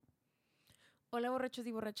Hola, borrachos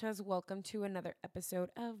y borrachas. Welcome to another episode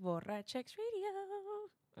of Borrachex Radio.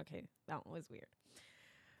 Okay, that one was weird.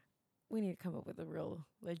 We need to come up with a real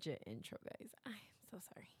legit intro, guys. I am so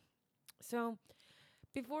sorry. So,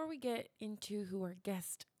 before we get into who our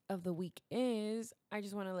guest of the week is, I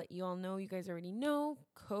just want to let you all know, you guys already know,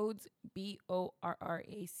 codes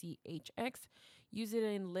BORRACHX. Use it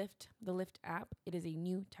in Lyft, the Lyft app. It is a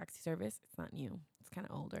new taxi service. It's not new. It's kind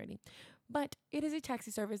of old already. But it is a taxi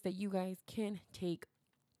service that you guys can take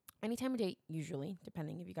any time of day, usually,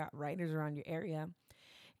 depending if you got riders around your area.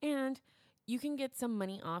 And you can get some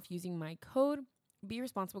money off using my code. Be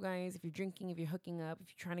responsible, guys. If you're drinking, if you're hooking up, if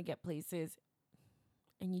you're trying to get places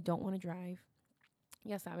and you don't want to drive,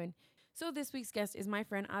 yes, saben. So this week's guest is my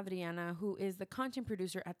friend Adriana, who is the content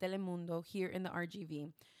producer at Telemundo here in the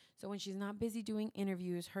RGV. So when she's not busy doing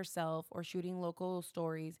interviews herself or shooting local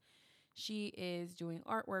stories, she is doing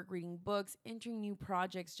artwork, reading books, entering new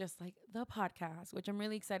projects, just like the podcast, which I'm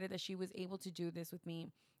really excited that she was able to do this with me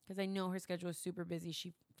because I know her schedule is super busy.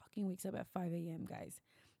 She fucking wakes up at 5 a.m., guys.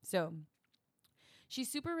 So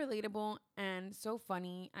she's super relatable and so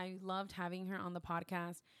funny. I loved having her on the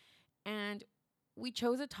podcast. And we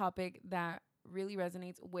chose a topic that really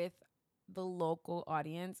resonates with the local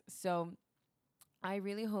audience. So I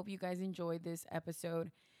really hope you guys enjoyed this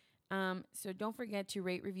episode. So don't forget to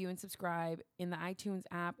rate, review, and subscribe in the iTunes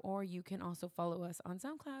app, or you can also follow us on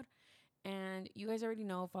SoundCloud. And you guys already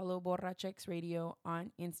know, follow Borrachex Radio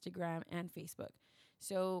on Instagram and Facebook.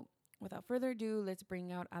 So without further ado, let's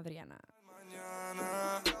bring out Adriana.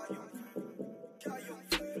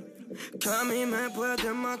 Que a mí me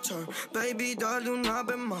puede matar, baby, dale una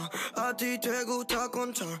vez más. A ti te gusta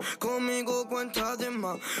contar, conmigo cuenta de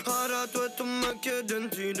más. Ahora tú estos me quieren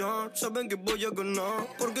tirar, saben que voy a ganar,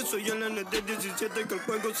 porque soy el nene de 17 que el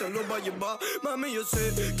juego se lo va a llevar. Mami, yo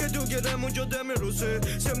sé que tú quieres mucho de mi Rosé.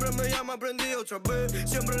 Siempre me llama, aprendí otra vez.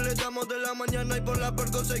 Siempre le damos de la mañana y por la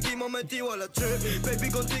perco seguimos metidos a las 3. Baby,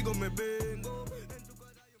 contigo me vengo.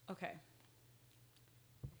 Okay.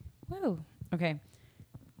 Whoa. Okay.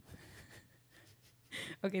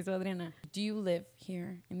 Okay, so Adriana, do you live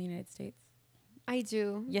here in the United States? I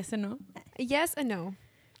do. Yes and no? Yes and no.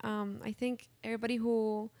 I think everybody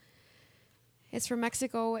who is from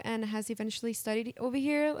Mexico and has eventually studied over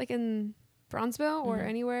here, like in Bronzeville or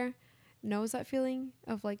anywhere, knows that feeling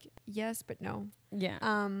of like yes but no.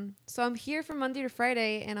 Yeah. So I'm here from Monday to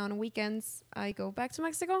Friday, and on weekends I go back to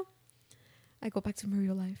Mexico. I go back to my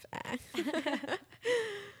real life.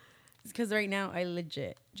 Because right now I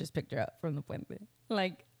legit just picked her up from the puente.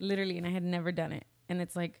 Like literally, and I had never done it. And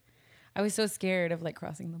it's like, I was so scared of like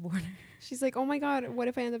crossing the border. She's like, oh my God, what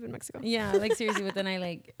if I end up in Mexico? Yeah, like seriously. But then I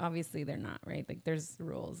like, obviously they're not, right? Like there's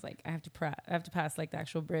rules. Like I have to pass like the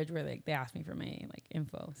actual bridge where like they asked me for my like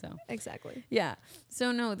info. So Exactly. yeah.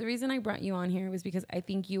 So no, the reason I brought you on here was because I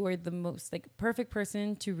think you are the most like perfect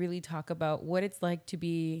person to really talk about what it's like to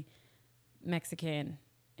be Mexican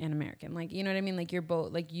and American. Like, you know what I mean? Like you're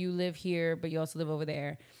both, like you live here, but you also live over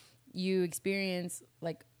there. You experience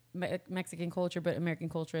like Mexican culture, but American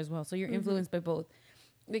culture as well. So you're influenced by both.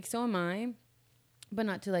 Like, so am I, but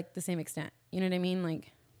not to like the same extent. You know what I mean?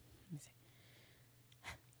 Like, let me see.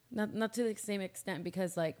 Not to the same extent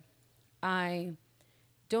because like I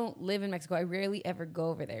don't live in Mexico. I rarely ever go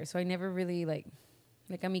over there. So I never really like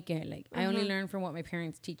a Mikel. Like I only learn from what my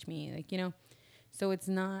parents teach me. Like, you know, so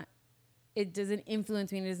it doesn't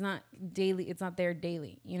influence me. And it's not daily. It's not there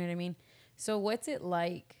daily. You know what I mean? So what's it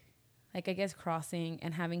like, I guess, crossing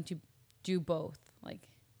and having to do both, like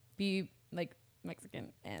be like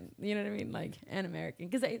Mexican and, you know what I mean? Like, and American.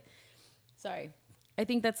 Because I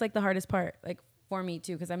think that's like the hardest part, like for me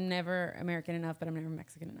too, because I'm never American enough, but I'm never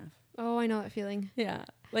Mexican enough. Oh, I know that feeling. Yeah.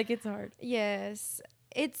 Like it's hard. Yes.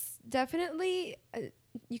 It's definitely,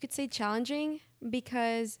 you could say challenging,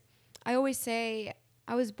 because I always say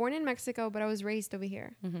I was born in Mexico, but I was raised over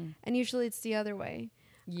here. And usually it's the other way.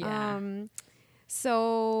 Yeah.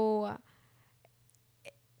 So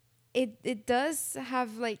it does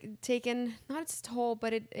have like taken not its toll,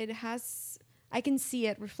 but it has, I can see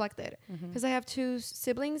it reflected, because I have two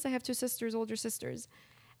siblings. I have two sisters, older sisters,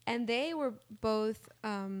 and they were both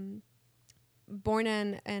born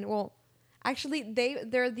and well, actually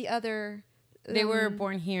they're the other. They were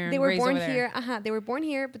born here. They were raised born over there. here. They were born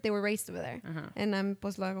here, but they were raised over there. And I'm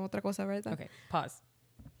pues la otra cosa, right? Okay, pause.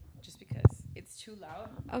 Just because it's too loud.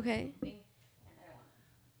 Okay. Sorry.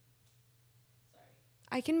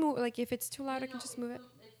 I can move, like if it's too loud, I can just move it.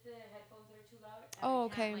 It's the headphones that are too loud. Oh,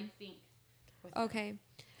 okay. Okay.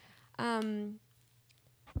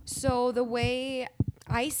 So the way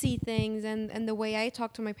I see things and the way I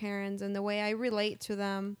talk to my parents and the way I relate to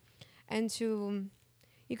them and to,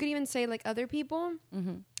 you could even say like other people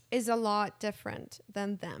is a lot different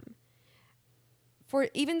than them. For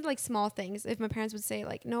even like small things, if my parents would say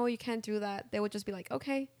like, no, you can't do that, they would just be like,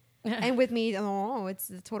 okay. And with me, oh, it's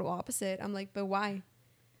the total opposite. I'm like, but why?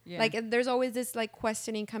 Yeah. Like, there's always this like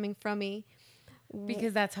questioning coming from me.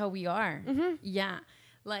 Because that's how we are. Yeah.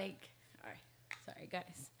 Like, all right.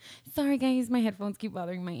 Sorry, guys. My headphones keep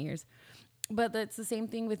bothering my ears. But that's the same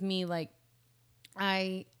thing with me. Like,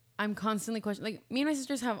 I'm constantly questioning. Like, me and my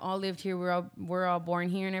sisters have all lived here. We're all born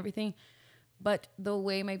here and everything. But the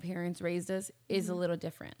way my parents raised us is a little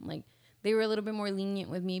different. Like, they were a little bit more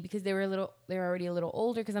lenient with me because they're already a little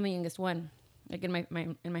older because I'm the youngest one, like in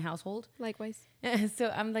my household. Likewise.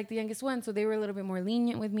 So I'm like the youngest one. So they were a little bit more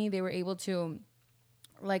lenient with me. They were able to,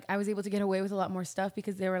 like, I was able to get away with a lot more stuff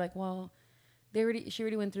because they were like, well, she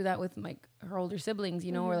already went through that with like her older siblings,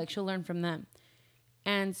 you know, or like she'll learn from them.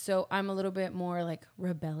 And so I'm a little bit more like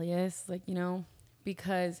rebellious, like, you know,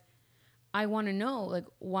 because I want to know, like,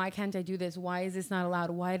 why can't I do this? Why is this not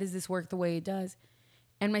allowed? Why does this work the way it does?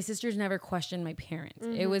 And my sisters never questioned my parents.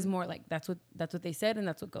 It was more like, that's what they said and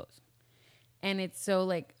that's what goes. And it's so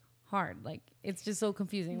like hard. Like, it's just so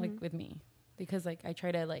confusing, like with me, because like I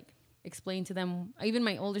try to like explain to them, even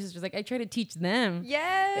my older sisters, like I try to teach them.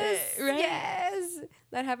 Yes. Right? Yes.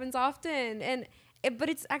 That happens often. But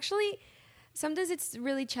it's actually, sometimes it's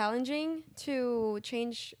really challenging to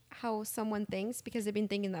change how someone thinks because they've been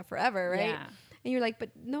thinking that forever, right? Yeah. And you're like, but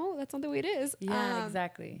no, that's not the way it is. Yeah,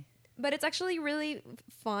 exactly. But it's actually really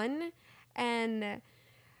fun. And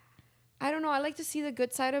I don't know, I like to see the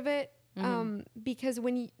good side of it. Because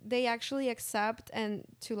when they actually accept and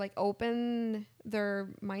to like open their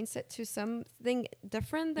mindset to something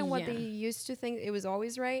different than what they used to think it was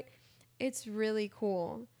always right, it's really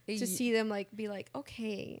cool to see them like be like,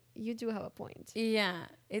 okay, you do have a point. Yeah,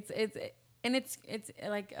 it's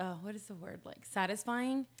like, what is the word, like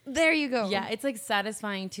satisfying? There you go. Yeah, it's like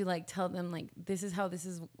satisfying to like tell them like this is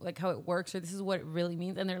like how it works, or this is what it really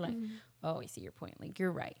means, and they're like, oh, I see your point, like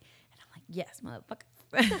you're right. And I'm like, yes, motherfucker.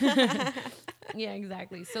 Yeah,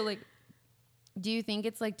 exactly. So like, do you think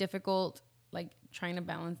it's like difficult like trying to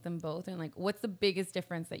balance them both, and like what's the biggest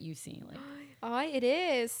difference that you see? Like, It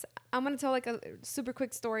is. I'm gonna tell like a super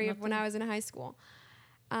quick story of when I was in high school.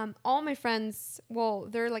 All my friends, well,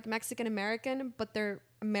 they're like Mexican American, but they're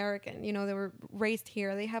American. You know, they were raised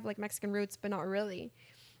here. They have like Mexican roots, but not really.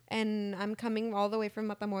 And I'm coming all the way from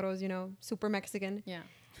Matamoros, you know, super Mexican. yeah.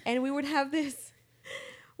 And we would have this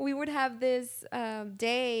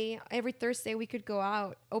day every Thursday. We could go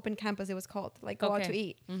out, open campus it was called, like go out to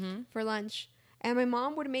eat for lunch. And my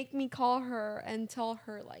mom would make me call her and tell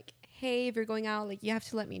her like, hey, if you're going out, like you have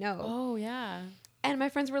to let me know. Oh yeah. And my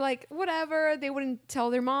friends were like, whatever. They wouldn't tell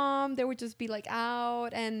their mom. They would just be like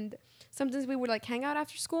out. And sometimes we would like hang out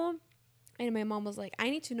after school. And my mom was like, I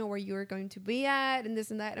need to know where you're going to be at and this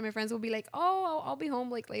and that. And my friends would be like, oh, I'll be home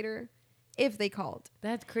like later if they called.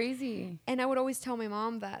 That's crazy. And I would always tell my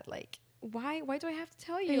mom that like, why do I have to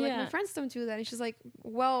tell you? Like my friends don't do that. And she's like,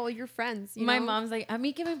 well, you're friends. You My know? mom's like, a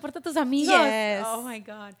mí que me importa tus amigos. Yes. Oh my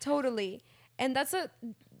God. Totally. And that's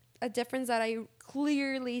a difference that I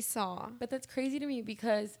clearly saw. But that's crazy to me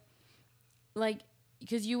because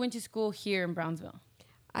you went to school here in Brownsville.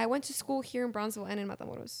 I went to school here in Brownsville and in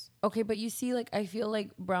Matamoros. Okay, but you see, like, I feel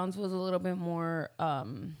like Brownsville's a little bit more,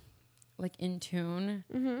 like, in tune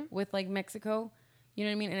with, like, Mexico. You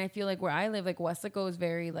know what I mean? And I feel like where I live, like, Westaco is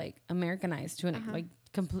very, like, Americanized to an, like,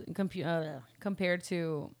 compared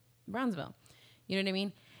to Brownsville. You know what I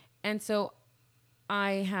mean? And so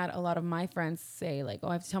I had a lot of my friends say, like, oh,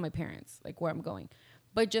 I have to tell my parents, like, where I'm going.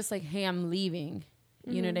 But just, like, hey, I'm leaving.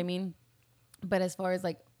 You know what I mean? But as far as,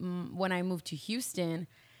 like, when I moved to Houston,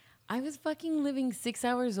 I was fucking living 6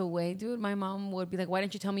 hours away, dude. My mom would be like, why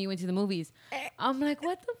didn't you tell me you went to the movies? I'm like,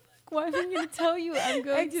 what the fuck? Why am I going to tell you I'm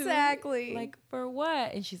going to? Exactly. Like, for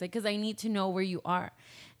what? And she's like, because I need to know where you are.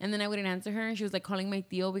 And then I wouldn't answer her. And she was like calling my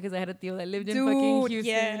tío because I had a tío that lived in fucking Houston.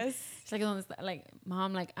 Yes. She's like,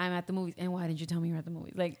 mom, like, I'm at the movies. And why didn't you tell me you're at the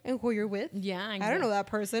movies? Like, And who you're with? yeah. I don't know that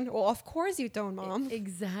person. Well, of course you don't, Mom.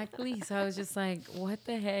 Exactly. So I was just like, what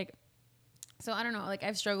the heck? So I don't know. Like,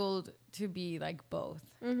 I've struggled to be like both,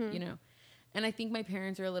 you know? And I think my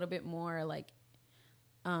parents are a little bit more like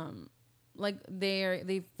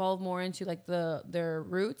they fall more into like their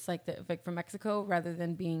roots, like from Mexico rather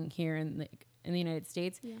than being here in the United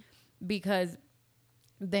States, because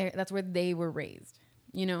that's where they were raised,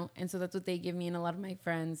 you know? And so that's what they give me. And a lot of my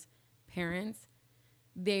friends' parents,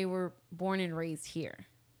 they were born and raised here.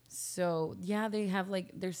 So yeah, they have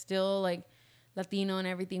like, they're still like Latino and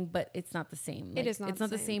everything, but it's not the same. Like, It is not It's not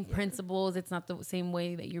the same principles. It's not the same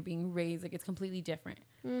way that you're being raised. Like, it's completely different.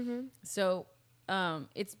 So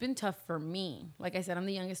it's been tough for me. Like I said, I'm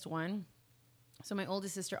the youngest one. So my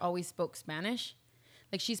oldest sister always spoke Spanish.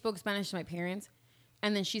 Like she spoke Spanish to my parents,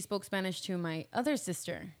 and then she spoke Spanish to my other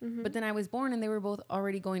sister. But then I was born and they were both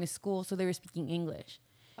already going to school, so they were speaking English.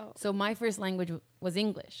 Oh. So my first language was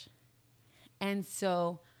English. And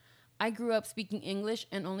so I grew up speaking English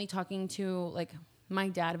and only talking to like my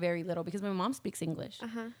dad very little because my mom speaks English,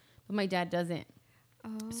 but my dad doesn't.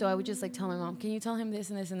 So I would just like tell my mom, can you tell him this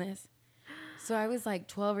and this and this? So I was like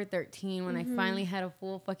 12 or 13 when I finally had a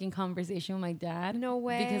full fucking conversation with my dad. No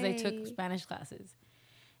way. Because I took Spanish classes.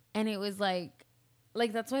 And it was like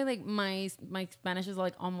that's why like my Spanish is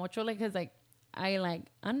like on mucho, like, cause like I like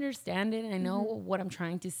understand it and I know what I'm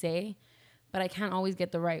trying to say, but I can't always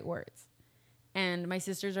get the right words. And my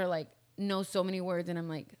sisters are like know so many words, and I'm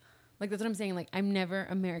like that's what I'm saying. Like I'm never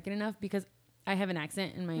American enough because I have an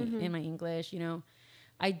accent in my English. You know,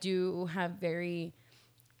 I do have very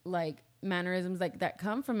like mannerisms like that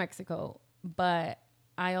come from Mexico, but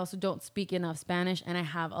I also don't speak enough Spanish, and I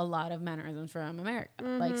have a lot of mannerisms from America.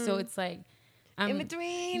 Like, so it's like in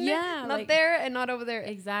between, yeah, not like, there and not over there.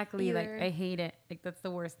 Exactly. Either. Like I hate it. Like that's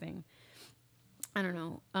the worst thing. I don't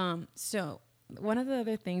know. So one of the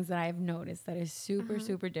other things that I've noticed that is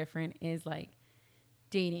super different is like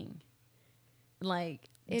dating. Like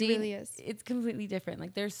it really is. It's completely different.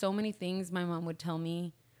 Like there's so many things my mom would tell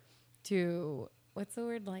me to, what's the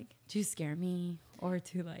word, like to scare me or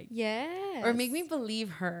to like, or make me believe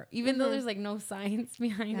her, even though there's like no science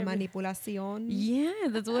behind it. Manipulación. Yeah,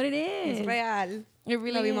 that's what it is. Es real. It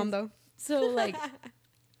really is. Mom, though. So like,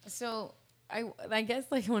 so I guess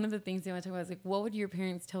like one of the things they want to talk about is like, what would your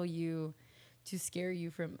parents tell you to scare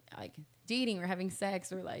you from like dating or having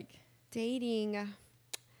sex or like dating?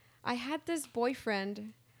 I had this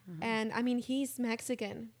boyfriend, and I mean he's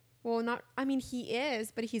Mexican. Well, not. I mean he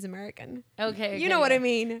is, but he's American. Okay, you know what I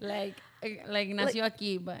mean. Like nació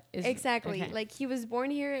aquí, but exactly. Okay. Like he was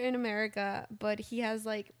born here in America, but he has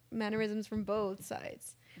like mannerisms from both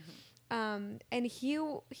sides. And he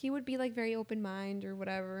would be like very open mind or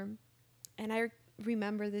whatever. And I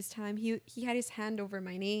remember this time he had his hand over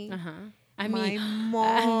my knee. My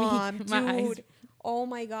mom, dude. Oh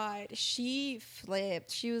my God, she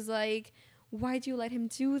flipped. She was like, "Why'd you let him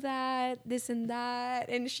do that? This and that,"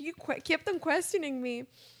 and she kept on questioning me.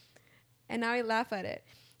 And now I laugh at it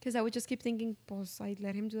because I would just keep thinking, "Pues I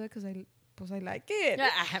let him do that because I like it."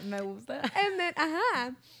 Me gusta. And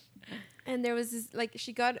then, and there was this like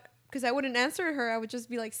she got, because I wouldn't answer her. I would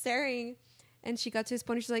just be like staring, and she got to this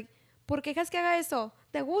point. And she's like, ¿Por qué quieres que haga eso?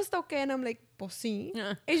 ¿Te gusta o qué? And I'm like, pues sí.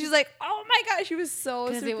 And she's like, oh my God. She was so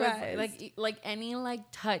surprised. It was like any like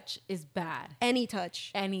touch is bad. Any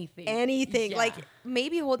touch. Anything. Yeah. Like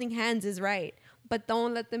maybe holding hands is right, but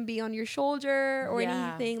don't let them be on your shoulder or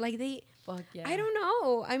anything. Like fuck yeah. I don't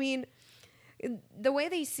know. I mean, the way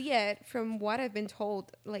they see it from what I've been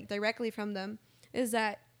told, like directly from them, is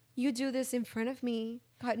that you do this in front of me.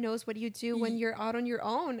 God knows what you do when you're out on your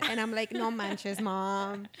own. And I'm like, no manches,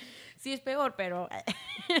 Mom. Sí, es peor, pero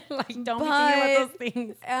like, don't be thinking about those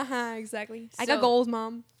things. Exactly. So, I got goals,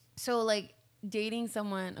 Mom. So, like, dating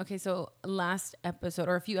someone. Okay, so last episode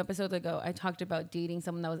or a few episodes ago, I talked about dating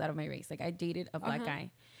someone that was out of my race. Like, I dated a black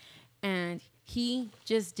guy. And he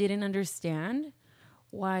just didn't understand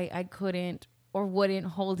why I couldn't or wouldn't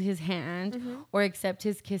hold his hand or accept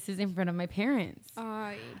his kisses in front of my parents.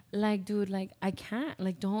 Like, dude, like I can't.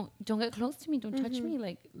 Like, don't get close to me. Don't touch me.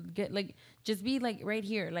 Like, just be like right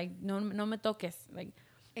here. Like, no me toques. Like,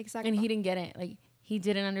 exactly. And he didn't get it. Like, he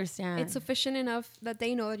didn't understand. It's sufficient enough that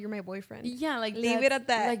they know that you're my boyfriend. Yeah, like leave it at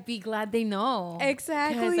that. Like, be glad they know.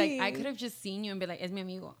 Exactly. Because like I could have just seen you and be like, "Es mi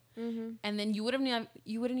amigo," and then you wouldn't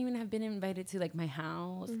even have been invited to like my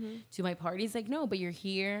house, to my parties. Like, no, but you're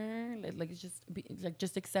here. Like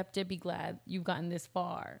just accept it. Be glad you've gotten this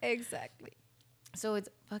far. Exactly. So it's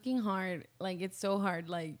fucking hard. Like, it's so hard.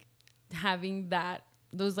 Like having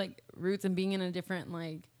those like roots and being in a different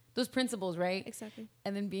like. Those principles, right? Exactly.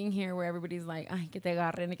 And then being here where everybody's like, ay, que te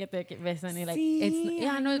agarren, que te besan. Y like,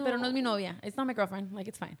 sí, no, pero no es mi novia. It's not my girlfriend. Like,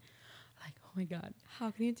 it's fine. Like, oh my God.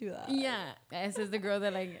 How can you do that? Yeah. This is the girl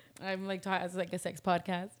that like, I'm like, as like a sex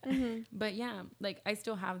podcast. But yeah, like I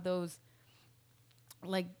still have those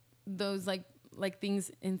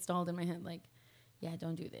things installed in my head. Like, yeah,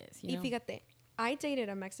 don't do this. You know? Fíjate, I dated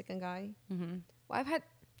a Mexican guy. Well,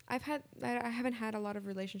 I haven't had a lot of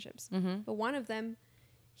relationships, but one of them,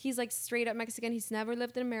 he's like straight up Mexican. He's never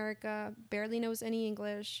lived in America, barely knows any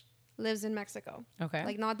English, lives in Mexico. Okay.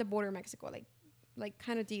 Like not the border Mexico, like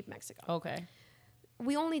kind of deep Mexico. Okay.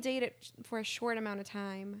 We only dated for a short amount of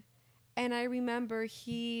time. And I remember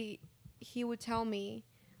he would tell me,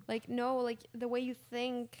 like, no, like the way you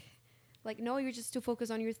think, like, no, you're just too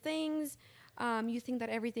focused on your things. You think that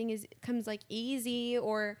everything comes like easy,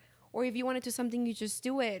 or if you want to do something, you just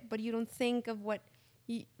do it, but you don't think of what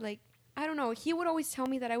you like. I don't know. He would always tell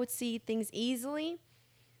me that I would see things easily,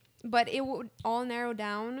 but it would all narrow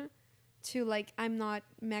down to like, I'm not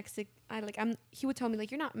Mexican. He would tell me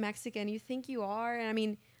like, you're not Mexican. You think you are. And I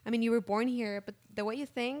mean, you were born here, but the way you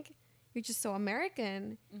think, you're just so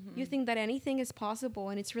American. Mm-hmm. You think that anything is possible,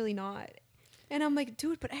 and it's really not. And I'm like,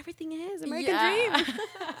 dude, but everything is American dream.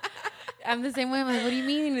 I'm the same way. I'm like, what do you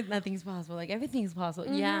mean nothing's possible? Like, everything's possible.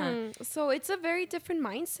 Mm-hmm. Yeah. So it's a very different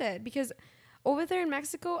mindset, because over there in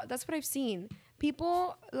Mexico, that's what I've seen.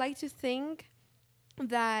 People like to think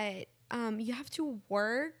that you have to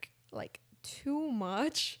work like too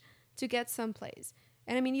much to get someplace.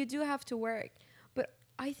 And I mean, you do have to work. But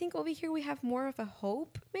I think over here we have more of a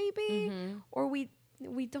hope, maybe. Mm-hmm. Or we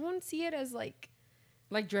don't see it as like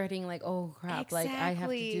dreading, like, oh, crap. Exactly. Like, I have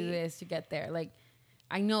to do this to get there. Like,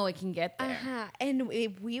 I know I can get there. Uh-huh. And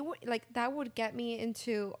if we would, like, that would get me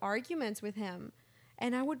into arguments with him.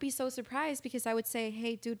 And I would be so surprised, because I would say,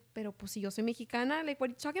 hey, dude, pero pues si yo soy mexicana, like, what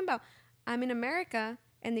are you talking about? I'm in America,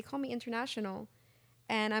 and they call me international.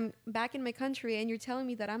 And I'm back in my country, and you're telling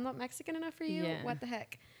me that I'm not Mexican enough for you? Yeah. What the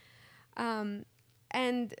heck?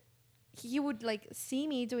 And he would, like, see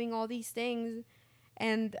me doing all these things.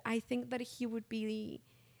 And I think that he would be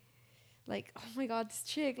like, oh my God, this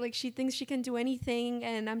chick, like, she thinks she can do anything,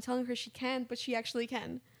 and I'm telling her she can't, but she actually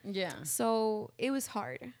can. Yeah. So it was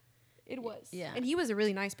hard. It was. Yeah. And he was a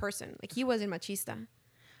really nice person. Like, he wasn't machista.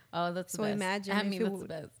 Oh, that's so the best. Imagine. I mean, that's the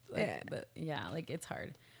best. Like, yeah. Like, it's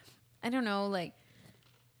hard. I don't know. Like,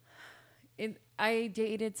 I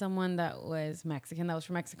dated someone that was Mexican, that was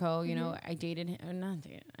from Mexico. You know, I dated him. Not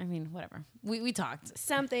dated. I mean, whatever. We talked.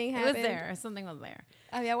 Something happened. It was there. Something was there.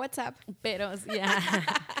 Oh, yeah. WhatsApp. Pero, yeah.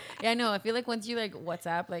 Yeah, I know. I feel like once you, like,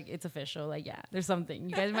 WhatsApp, like, it's official. Like, yeah, there's something.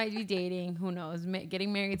 You guys might be dating. Who knows?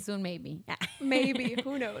 Getting married soon, maybe. Maybe.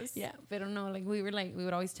 Who knows? Yeah. But no, like, we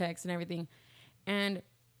would always text and everything. And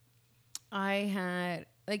I had,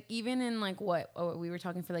 like, even in, like, we were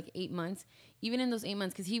talking for, like, 8 months. Even in those 8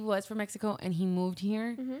 months, because he was from Mexico and he moved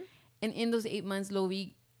here. Mm-hmm. And in those 8 months, lo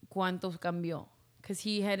vi cuánto cambió. Because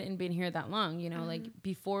he hadn't been here that long, you know. Like,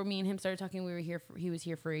 before me and him started talking, he was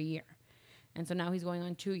here for a year. And so now he's going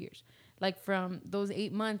on 2 years. Like, from those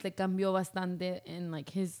 8 months, like, cambió bastante in, like,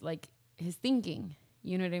 his thinking.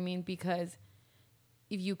 You know what I mean? Because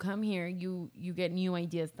if you come here, you get new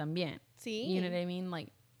ideas también. Sí. You know what I mean? Like,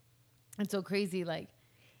 it's so crazy. Like,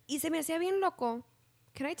 y se me hacía bien loco.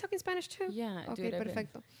 Can I talk in Spanish too? Yeah. Okay,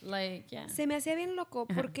 perfecto. Like, yeah. Se me hacía bien loco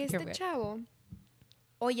porque este chavo,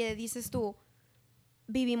 oye, dices tú,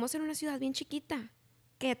 vivimos en una ciudad bien chiquita.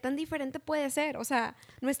 ¿Qué tan diferente puede ser? O sea,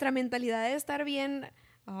 nuestra mentalidad debe estar bien,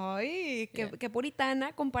 ay, qué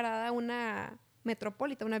puritana comparada a una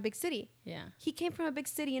metropolitan, una big city. Yeah. He came from a big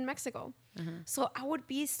city in Mexico. So I would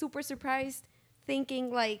be super surprised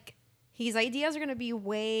thinking like his ideas are going to be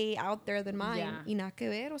way out there than mine. Yeah. Y nada que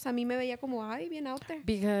ver. O sea, a mí me veía como, ay, bien out there.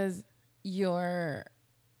 Because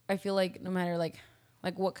I feel like no matter like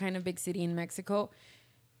what kind of big city in Mexico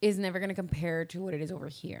is never going to compare to what it is over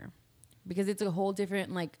here. Because it's a whole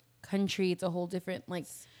different like country. It's a whole different like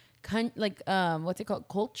what's it called?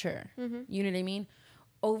 Culture. Mm-hmm. You know what I mean?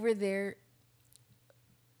 Over there,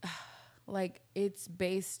 like it's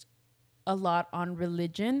based a lot on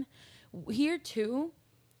religion. Here too,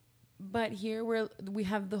 but here we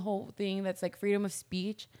have the whole thing that's like freedom of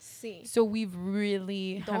speech. Sí. So we've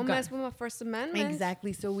really don't mess with my First Amendment.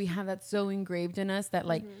 Exactly. So we have that so engraved in us that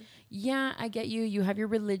like, yeah, I get you. You have your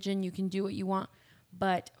religion. You can do what you want,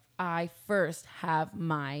 but I first have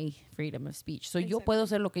my freedom of speech. So yo puedo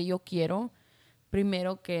hacer lo que yo quiero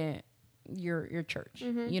primero que your church.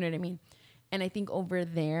 You know what I mean? And I think over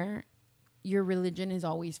there, your religion is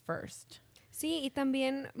always first. Sí, y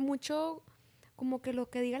también mucho como que lo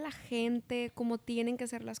que diga la gente, como tienen que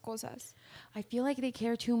ser las cosas. I feel like they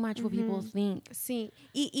care too much what people think. Sí.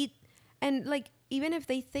 And like, even if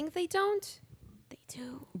they think they don't, they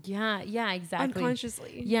do. Yeah, exactly.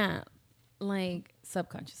 Unconsciously. Yeah. Like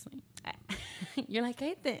subconsciously. You're like,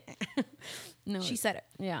 I think. No. She said it.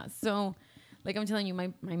 Yeah. So like I'm telling you,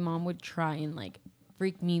 my mom would try and like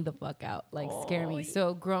freak me the fuck out, like scare me.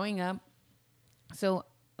 So growing up, so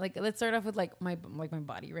like let's start off with like my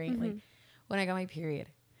body, right? Like when I got my period,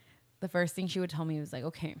 the first thing she would tell me was like,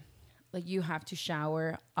 okay, like you have to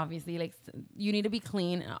shower, obviously, like you need to be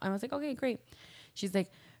clean. And I was like, okay, great. She's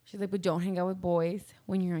like, but don't hang out with boys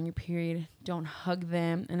when you're on your period. Don't hug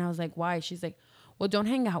them. And I was like, why? She's like, well, don't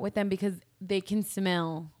hang out with them because they can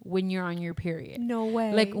smell when you're on your period. No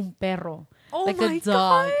way. Like un perro. Oh like my a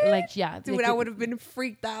dog. God. Like, yeah. Dude, like I would have been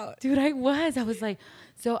freaked out. Dude, I was like,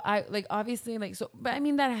 so I like obviously like so, but I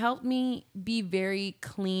mean that helped me be very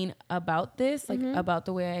clean about this, like about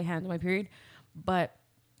the way I handle my period, but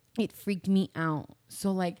it freaked me out.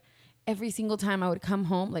 So like every single time I would come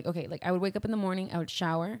home, like okay, like I would wake up in the morning, I would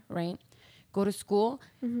shower, right? Go to school,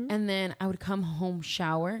 and then I would come home,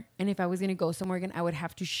 shower, and if I was gonna go somewhere again, I would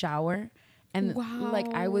have to shower. And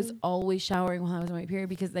like I was always showering while I was on my period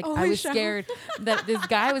because like I was scared that this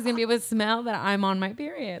guy was gonna be able to smell that I'm on my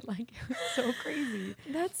period. Like it was so crazy.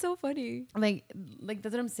 That's so funny. Like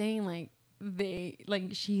that's what I'm saying. Like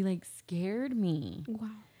she like scared me. Wow.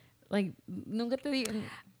 Like nunca te digo.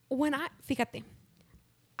 When fíjate,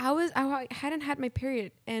 I hadn't had my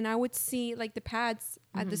period, and I would see like the pads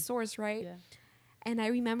at the source, right? Yeah. And I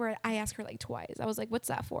remember I asked her like twice. I was like, "What's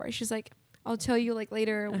that for?" She's like, "I'll tell you like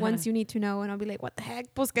later once you need to know." And I'll be like, "What the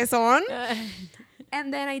heck? Pues que son?"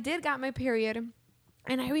 And then I did got my period,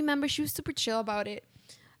 and I remember she was super chill about it.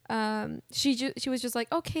 She was just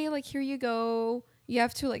like, "Okay, like here you go. You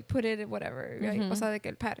have to like put it whatever, right? O sea, de que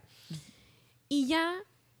el pad." Y ya,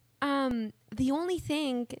 the only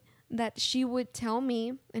thing that she would tell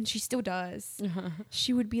me, and she still does,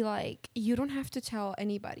 she would be like, "You don't have to tell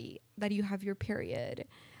anybody that you have your period."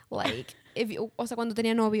 Like, if you, o sea, cuando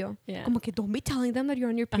tenía novio, como que don't be telling them that you're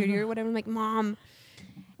on your period or whatever. I'm like, Mom.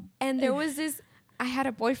 And there was this, I had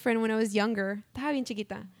a boyfriend when I was younger, estaba bien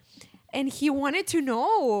chiquita, and he wanted to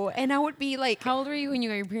know, and I would be like, how old were you when you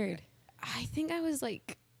got your period? I think I was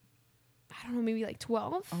like, I don't know, maybe like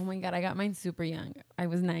 12. Oh my God, I got mine super young. I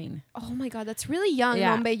was 9. Oh my God, that's really young.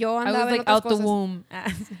 Yeah. Hombre, yo I andaba was like en otras out cosas. the womb.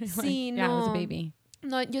 Sí, yeah, I was a no. baby.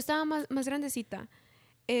 No, yo estaba más grandecita.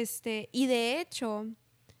 Y de hecho,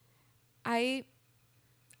 I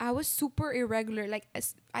was super irregular. Like,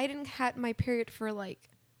 I didn't had my period for like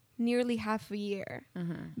nearly half a year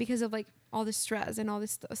because of like all the stress and all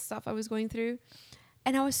this stuff I was going through.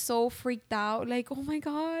 And I was so freaked out. Like, oh my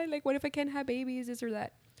God, like what if I can't have babies, this or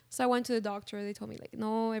that? So I went to the doctor. They told me like,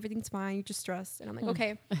 no, everything's fine. You're just stressed. And I'm like,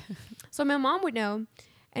 okay. So my mom would know.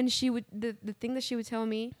 And she would, the thing that she would tell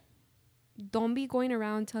me, don't be going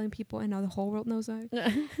around telling people, and now the whole world knows that.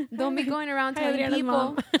 Don't be going around telling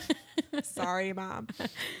people. Sorry, Mom.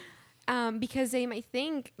 Because they might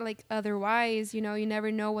think like otherwise, you know, you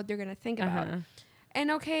never know what they're going to think about.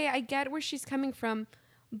 And okay, I get where she's coming from,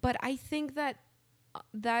 but I think that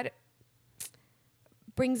that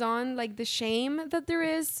brings on like the shame that there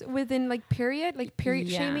is within like period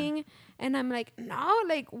shaming. And I'm like, no,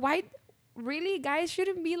 like why? Really, guys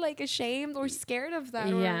shouldn't be like ashamed or scared of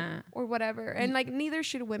that or whatever. And like neither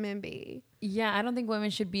should women be. Yeah, I don't think women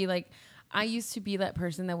should be like, I used to be that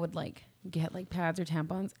person that would like get like pads or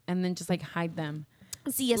tampons and then just like hide them.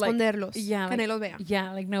 Sí, esconderlos. Yeah, que like, nadie los vea.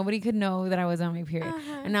 Yeah, like nobody could know that I was on my period.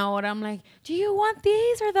 And now what I'm like, do you want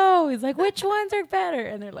these or those? Like which ones are better?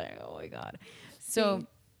 And they're like, oh my God. So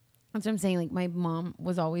that's what I'm saying. Like my mom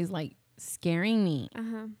was always like scaring me.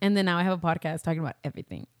 And then now I have a podcast talking about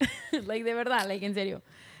everything. Like de verdad, like en serio.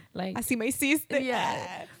 Like así me hiciste.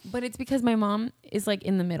 Yeah. But it's because my mom is like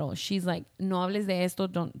in the middle. She's like, no hables de esto,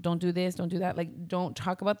 don't do this, don't do that. Like don't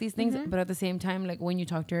talk about these things. But at the same time, like when you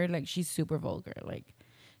talk to her, like she's super vulgar. Like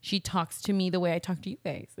she talks to me the way I talk to you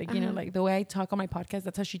guys. Like, you know, like the way I talk on my podcast,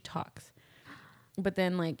 that's how she talks. But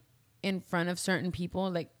then like in front of certain people,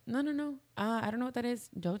 like, no. I don't know what that is.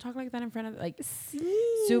 Don't talk like that in front of, like,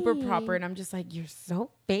 super proper. And I'm just like, you're so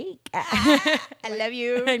fake. I love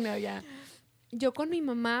you. I know, yeah. Yo con mi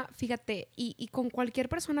mamá, fíjate, y con cualquier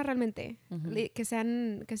persona realmente, que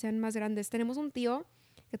sean más grandes. Tenemos un tío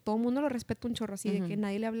que todo el mundo lo respeta un chorro, así de que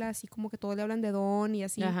nadie le habla así, como que todos le hablan de don y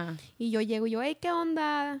así. Y yo llego y yo, hey, ¿qué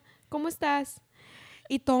onda? ¿Cómo estás?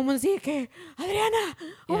 Y todo el mundo así de que, Adriana,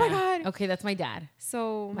 oh my God. Okay, that's my dad.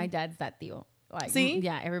 So my dad's that tío. Like, see?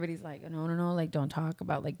 Yeah, everybody's like, no, like, don't talk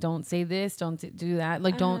about, like, don't say this, don't do that.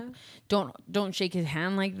 Like, don't shake his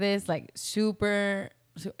hand like this. Like, super.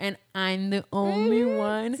 And I'm the only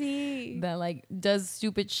one that like does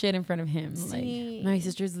stupid shit in front of him. Like my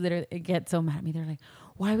sisters literally get so mad at me. They're like,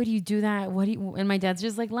 why would you do that? What do you? And my dad's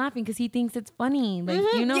just like laughing because he thinks it's funny. Like,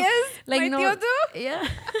 you know, yes, like my tío too. Yeah.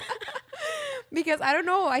 Because I don't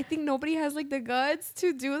know, I think nobody has like the guts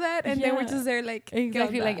to do that, and they were just there like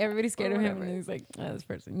exactly, like everybody's scared of him, and he's like, oh, this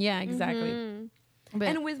person. Yeah, exactly. But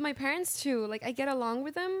and with my parents too, like I get along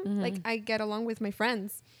with them, like I get along with my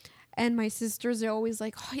friends. And my sisters are always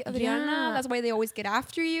like, oh, Adriana, that's why they always get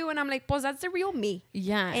after you. And I'm like, pues that's the real me.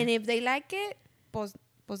 Yeah. And if they like it, pues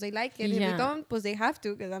they like it. If they don't, pues they have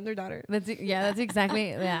to because I'm their daughter. That's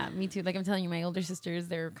exactly, me too. Like I'm telling you, my older sisters,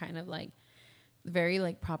 they're kind of like very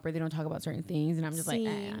like proper. They don't talk about certain things. And I'm just like,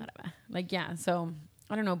 whatever. Like, yeah. So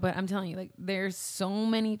I don't know, but I'm telling you, like, there's so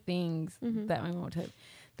many things that my mom would tell.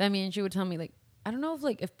 That me and she would tell me, like, I don't know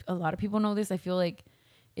if a lot of people know this. I feel like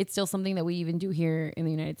it's still something that we even do here in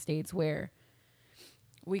the United States, where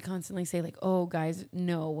we constantly say, like, oh, guys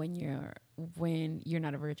know when you're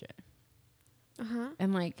not a virgin.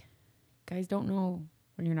 And like, guys don't know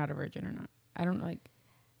when you're not a virgin or not. I don't like.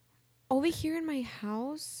 Over here in my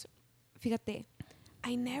house, fíjate,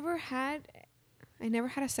 I never had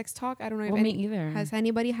a sex talk. I don't know if Me either. Has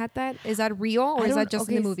anybody had that? Is that real or is that just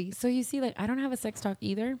in the movies? So you see, like, I don't have a sex talk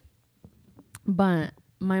either, but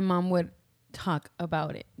my mom would talk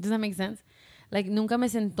about it. Does that make sense? Like, nunca me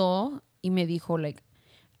sentó y me dijo, like,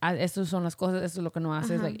 estas son las cosas, esto es lo que no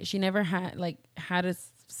haces. Like, she never had a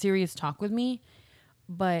serious talk with me,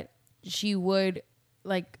 but she would,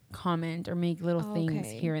 like, comment or make little things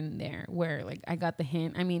here and there where, like, I got the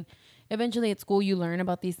hint. I mean, eventually at school you learn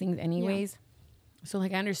about these things anyways. Yeah. So,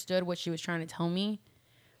 like, I understood what she was trying to tell me,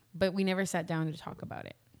 but we never sat down to talk about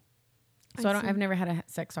it. So I've never had a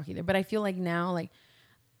sex talk either. But I feel like now, like,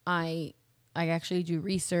 I actually do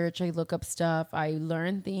research. I look up stuff. I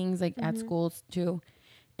learn things, like, at schools too.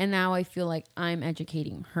 And now I feel like I'm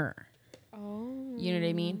educating her. Oh. You know what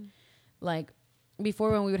I mean? Like,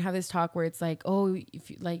 before, when we would have this talk where it's like, oh, if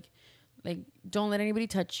you like don't let anybody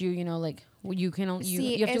touch you, you know, like, you can only,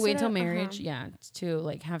 you have to wait until marriage, to,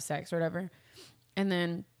 like, have sex or whatever. And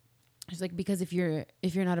then it's like, because if you're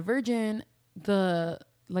not a virgin, the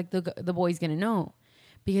boy's gonna know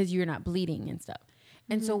because you're not bleeding and stuff.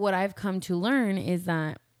 And so what I've come to learn is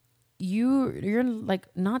that you're like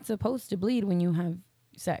not supposed to bleed when you have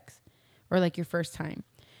sex or, like, your first time.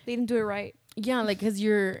 They didn't do it right. Yeah, like, because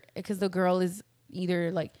the girl is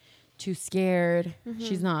either, like, too scared,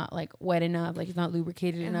 she's not, like, wet enough, like, it's not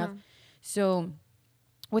lubricated enough. So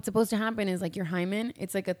what's supposed to happen is, like, your hymen,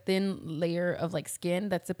 it's like a thin layer of, like, skin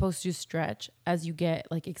that's supposed to stretch as you get,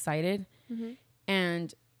 like, excited.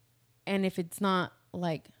 And if it's not,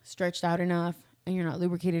 like, stretched out enough and you're not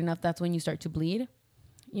lubricated enough, that's when you start to bleed.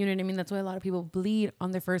 You know what I mean? That's why a lot of people bleed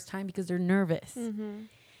on their first time, because they're nervous.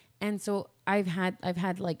 And so I've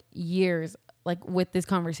had like years, like, with this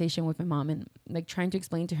conversation with my mom and, like, trying to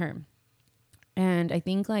explain to her. And I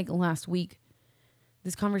think, like, last week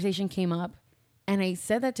this conversation came up and I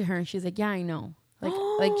said that to her and she's like, yeah, I know.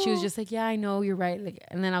 Like she was just like, yeah, I know, you're right. Like,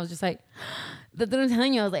 and then I was just like, that's what I'm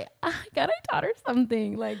telling you. I was like, God, I taught her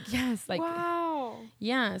something. Like, yes. Like, wow.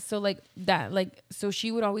 Yeah. So, like, that, like, so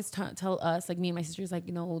she would always tell us, like, me and my sisters, like,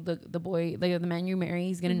 you know, the boy, like, the man you marry,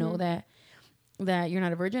 he's going to know that you're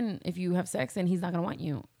not a virgin if you have sex, and he's not going to want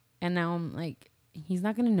you. And now I'm like, he's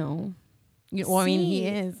not going to know. Well, I mean, he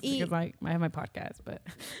is, because, like, I have my podcast, but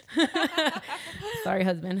sorry,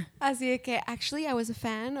 husband. Así de que, actually, I was a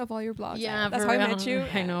fan of all your blogs. Yeah, that's how I met you.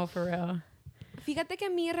 I know, for real. Fíjate que a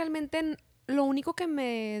mí realmente lo único que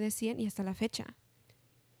me decían, y hasta la fecha,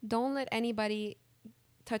 don't let anybody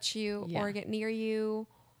touch you or get near you.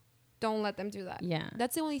 Don't let them do that. Yeah.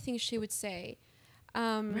 That's the only thing she would say.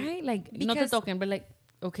 Right? Like, not the token, but, like,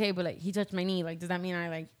 okay, but, like, he touched my knee. Like, does that mean I,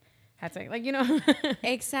 like, had sex? Like, you know?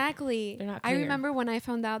 Exactly. They're not clear. I remember when I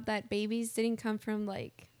found out that babies didn't come from,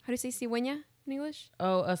 like, how do you say cigüeña in English?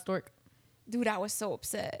 Oh, a stork. Dude, I was so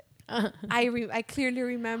upset. I clearly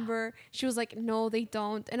remember she was like, no, they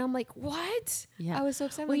don't. And I'm like, what? Yeah. I was so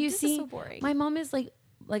upset. Well, like, you this see, is so boring. My mom is like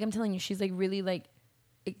I'm telling you, she's, like, really, like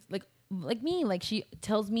me. Like, she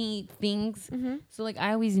tells me things. So, like,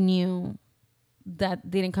 I always knew that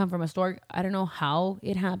they didn't come from a stork. I don't know how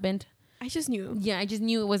it happened. I just knew. Yeah, I just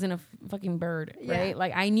knew it wasn't a fucking bird, right?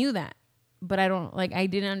 Like, I knew that, but I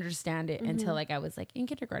didn't understand it until, like, I was, like, in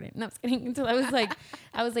kindergarten. No, I was kidding. Until I was like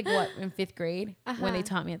what, in 5th grade when they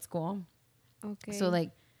taught me at school. Okay. So,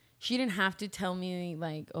 like, she didn't have to tell me,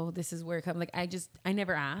 like, oh, this is where it comes. Like, I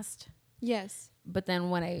never asked. Yes. But then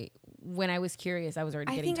when I was curious, I was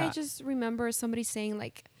already getting taught. I just remember somebody saying,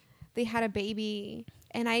 like, they had a baby.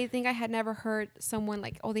 And I think I had never heard someone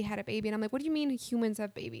like, oh, they had a baby. And I'm like, what do you mean humans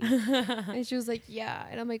have babies? And she was like, yeah.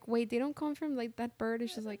 And I'm like, wait, they don't come from, like, that bird? And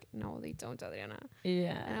she's like, no, they don't, Adriana.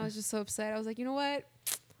 Yeah. And I was just so upset. I was like, you know what?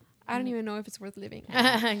 I don't even know if it's worth living.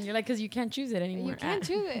 You're like, because you can't choose it anymore. You can't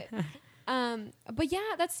choose it. But yeah,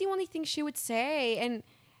 that's the only thing she would say.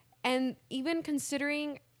 And even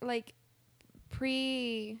considering, like, how do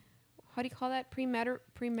you call that?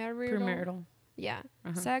 Premarital. Yeah.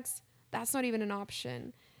 Sex. That's not even an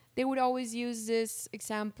option. They would always use this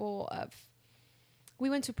example of, we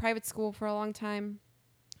went to private school for a long time,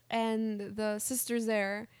 and the sisters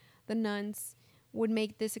there, the nuns, would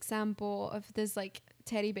make this example of this, like,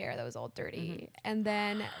 teddy bear that was all dirty, and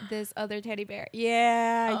then this other teddy bear.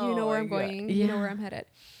 Yeah, you know where I'm going. Yeah. You know where I'm headed.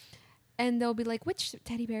 and they'll be like, which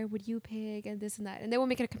teddy bear would you pick, and this and that, and they will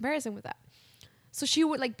make a comparison with that. So she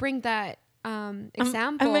would like bring that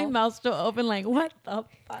example. And my mouth's still open, like, what the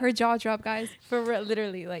fuck? Her jaw dropped, guys. For real,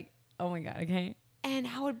 literally, like, oh my God, okay. And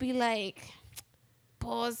I would be like,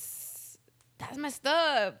 pues, that's messed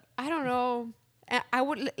up. I don't know. And I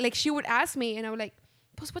would like, she would ask me, and I would like,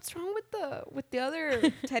 pues, what's wrong with the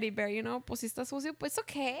other teddy bear? You know, pues si está sucio, pues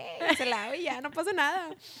okay, se lave y ya, no pasa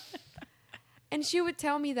nada. And she would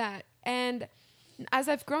tell me that. And as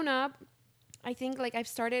I've grown up, I think like I've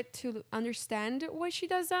started to understand why she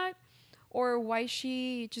does that, or why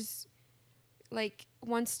she just like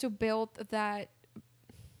wants to build that,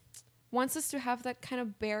 wants us to have that kind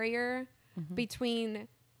of barrier between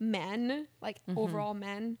men, like overall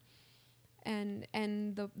men, and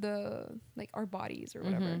the like our bodies or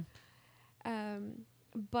whatever.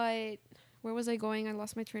 But where was I going? I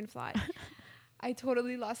lost my train of thought. I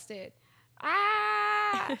totally lost it.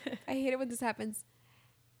 I hate it when this happens.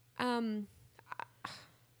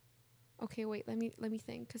 Okay, wait. Let me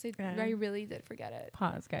think, because I really did forget it.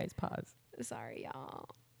 Pause, guys. Pause. Sorry, y'all.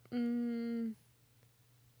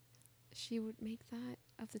 She would make that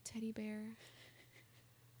of the teddy bear.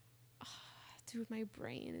 Dude, my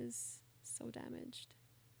brain is so damaged.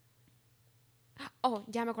 Oh,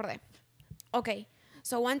 ya me acordé. Okay,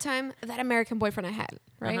 so one time that American boyfriend I had,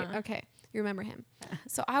 right? Okay, you remember him.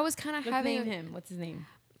 So I was kind of having... Let's name him. What's his name?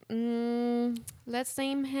 Let's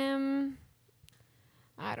name him...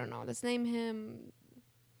 I don't know. Let's name him...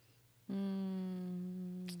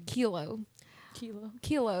 Kilo.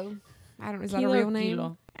 I don't know. Is that a real name?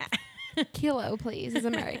 Kilo. Kilo, please. He's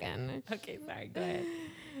American. Okay, sorry. Go ahead.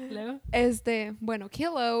 Hello? Bueno,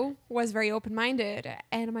 Kilo was very open-minded,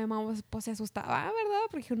 and my mom was, pues, se asustaba, ¿verdad?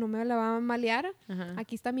 Porque no me la va a malear.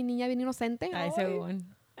 Aquí está mi niña bien inocente. Ay, según.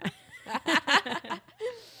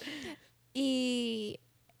 Y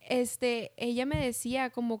ella me decía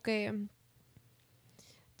como que,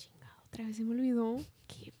 chingado, otra vez se me olvidó.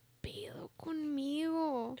 ¿Qué pedo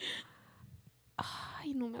conmigo?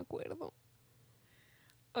 Ay, no me acuerdo.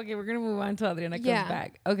 Okay, we're gonna move on till Adriana comes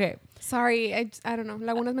back. Okay. Sorry, I don't know.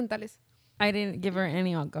 Lagunas mentales. I didn't give her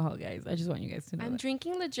any alcohol, guys. I just want you guys to know I'm that.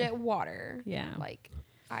 drinking legit water. Yeah. Like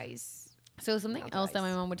ice. So something else that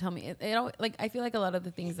my mom would tell me, it always, like, I feel like a lot of the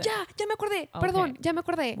things that... Ya me acordé. Okay. Perdón, ya me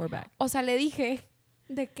acordé. We're back. O sea, le dije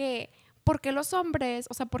de que, ¿por qué los hombres,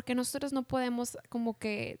 o sea, por qué nosotros no podemos como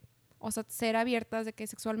que, o sea, ser abiertas de que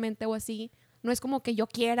sexualmente o así? No es como que yo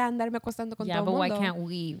quiera andarme acostando con todo el mundo. Yeah, but why can't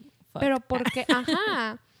we fuck? Pero porque,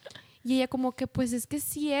 ajá. Y ella como que, pues es que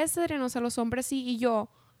sí es, Adriana, o sea, los hombres sí. Y yo,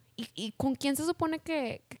 ¿y con quién se supone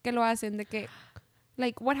que lo hacen? De que,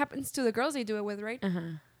 like, what happens to the girls they do it with, right?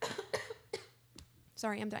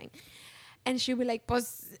 Sorry, I'm dying. And she'll be like,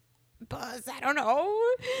 pues, I don't know.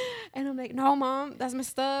 And I'm like, no, Mom, that's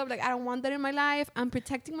messed up. Like, I don't want that in my life. I'm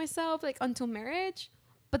protecting myself, like, until marriage.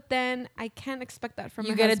 But then I can't expect that from my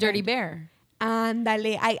husband. You get a dirty bear.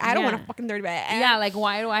 Ándale. I don't want a fucking dirty bear. Yeah, like,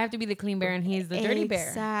 why do I have to be the clean bear and he's the dirty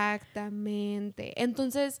bear? Exactamente.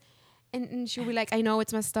 Entonces, and she'll be like, I know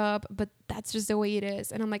it's messed up, but that's just the way it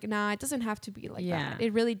is. And I'm like, nah, it doesn't have to be like that.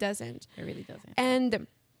 It really doesn't. It really doesn't. And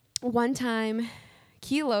one time,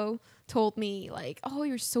 Kilo told me, like, oh,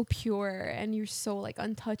 you're so pure and you're so, like,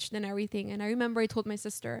 untouched and everything. And I remember I told my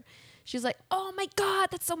sister, she's like, oh my God,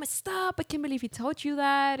 that's so messed up. I can't believe he told you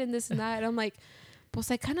that and this and that. And I'm like, pues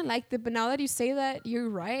I kind of liked it, but now that you say that, you're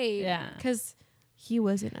right. Yeah. Because he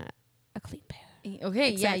wasn't a clean bear. Okay,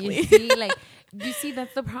 exactly. Yeah, you see, like, you see,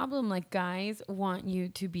 that's the problem. Like, guys want you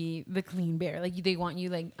to be the clean bear. Like, they want you,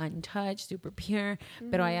 like, untouched, super pure.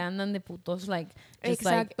 Pero ahí andan de putos, like, just,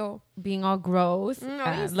 like, being all gross.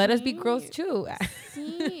 Let us be gross, too.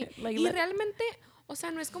 Sí. Like, y realmente, o sea,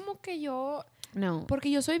 no es como que yo... No. Porque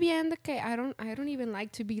yo soy bien de que I don't even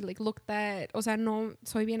like to be, like, looked at. O sea, no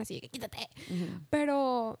soy bien así, que quítate.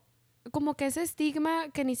 Pero como que ese estigma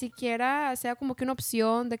que ni siquiera sea como que una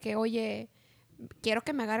opción de que, oye... quiero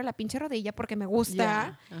que me agarre la pinche rodilla porque me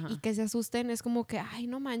gusta y que se asusten, es como que, ay,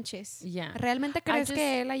 no manches. ¿Realmente crees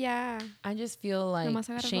que él allá? I just feel like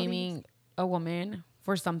shaming a woman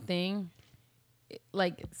for something,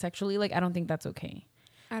 like, sexually, like, I don't think that's okay.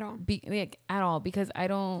 At all. At all, because I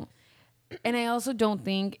don't, and I also don't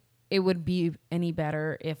think it would be any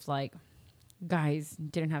better if, like, guys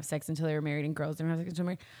didn't have sex until they were married and girls didn't have sex until they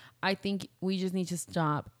were married. I think we just need to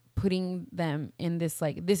stop putting them in this,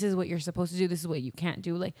 like, this is what you're supposed to do, this is what you can't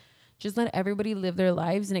do. Like, just let everybody live their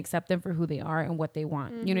lives and accept them for who they are and what they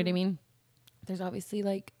want. You know what I mean? There's obviously,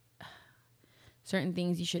 like, certain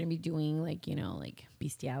things you shouldn't be doing, like, you know, like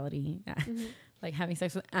bestiality, like having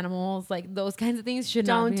sex with animals, like those kinds of things should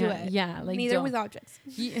not do be. It. Yeah, like neither with objects.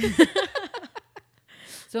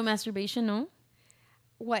 So masturbation, no?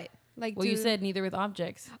 What? Like, Well, you said neither with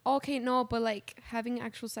objects. Okay, no, but like having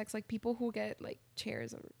actual sex, like people who get like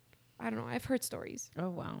chairs or I don't know. I've heard stories. Oh,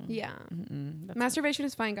 wow. Yeah. That's Masturbation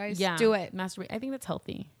is fine, guys. yeah. Do it. Masturbate. I think that's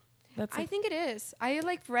healthy. That's I think it is. I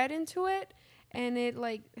like read into it and it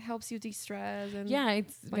like helps you de-stress and yeah,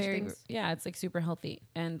 it's bunch of very things. yeah, it's like super healthy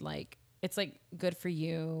and like it's like good for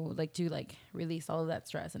you like to like release all of that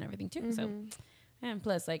stress and everything too. So and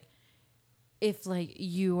plus like if like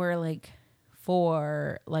you were like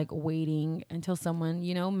for like waiting until someone,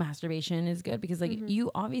 you know, masturbation is good because like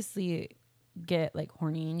you obviously get like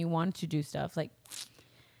horny and you want to do stuff. Like if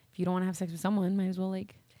you don't want to have sex with someone, might as well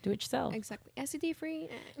like do it yourself. Exactly. STD free.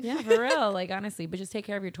 Yeah, for real. Like honestly, but just take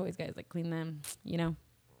care of your toys, guys. Like clean them, you know.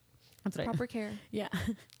 That's what Proper care. yeah.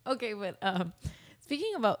 Okay, but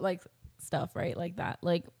speaking about like stuff, right? Like that.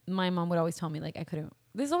 Like my mom would always tell me like I couldn't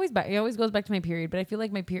this always back it always goes back to my period, but I feel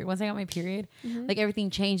like my period once I got my period, like everything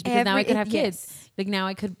changed because now I could have kids. Yes. Like now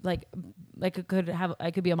I could like I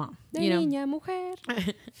could be a mom. De You know? niña, mujer.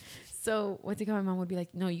 So what's it called? My mom would be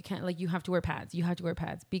like, no, you can't, like you have to wear pads. You have to wear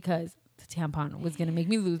pads because the tampon was gonna make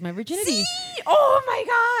me lose my virginity. Oh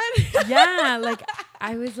my god. Yeah, like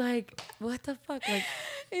I was like, what the fuck? Like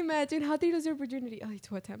Imagine how do you lose your virginity? Oh,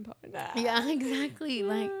 to a tampon. yeah, exactly.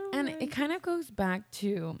 Like, and it kind of goes back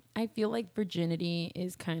to I feel like virginity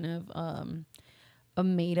is kind of a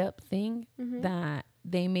made up thing that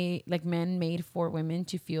they made, like men made for women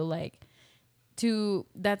to feel like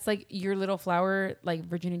that's like your little flower. Like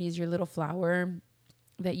virginity is your little flower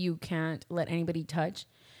that you can't let anybody touch.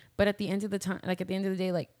 But at the end of the time, like at the end of the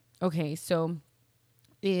day, like okay, so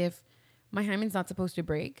if my hymen's not supposed to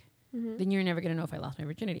break, then you're never gonna know if I lost my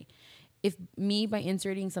virginity. If me by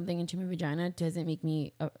inserting something into my vagina doesn't make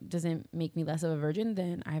me less of a virgin,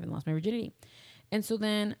 then I haven't lost my virginity. And so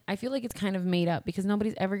then I feel like it's kind of made up because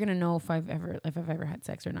nobody's ever gonna know if I've ever had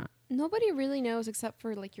sex or not. Nobody really knows except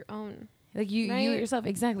for like your own. Like you Right? yourself,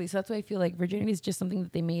 exactly. So that's why I feel like virginity is just something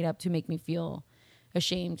that they made up to make me feel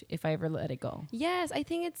ashamed if I ever let it go. Yes, I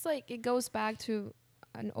think it's like it goes back to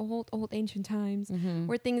an old ancient times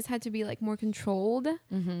where things had to be like more controlled.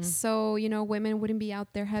 So, you know, women wouldn't be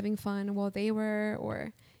out there having fun while they were,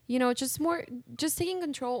 or, you know, just taking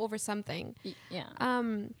control over something. Yeah.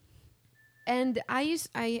 And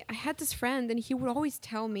I had this friend and he would always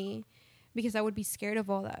tell me, because I would be scared of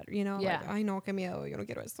all that, you know, Yeah. like, ay no, que miedo, yo no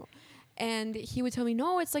quiero esto. And he would tell me,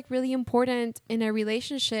 no, it's like really important in a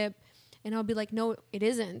relationship. And I'll be like, no, it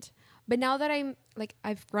isn't. But now that I'm like,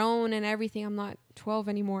 I've grown and everything, I'm not 12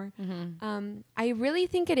 anymore. I really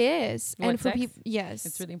think it is. What, and for sex? people, yes,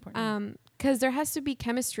 It's really important. Because there has to be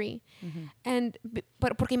chemistry. And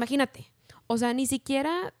porque imagínate, o sea, ni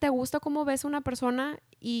siquiera te gusta cómo ves a una persona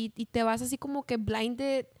y te vas así como que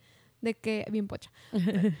blinded de que bien pocha.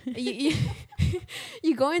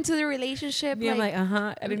 You go into the relationship Yeah, like, I'm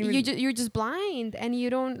like, I didn't even. you're just blind, and you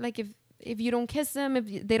don't like if you don't kiss them, if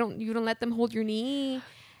you don't let them hold your knee.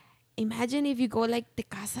 Imagine if you go like te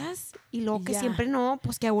casas y luego que Yeah. siempre no,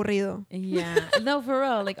 pues qué aburrido. Yeah. No, for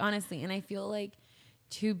real. Like honestly, and I feel like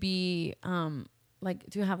to be like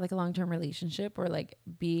to have like a long-term relationship or like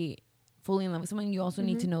be fully in love with someone, you also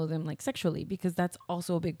need to know them like sexually, because that's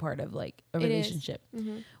also a big part of like a It is. relationship.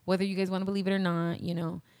 Whether you guys want to believe it or not, you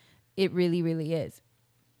know, it really, really is.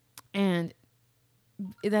 And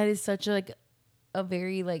that is such like a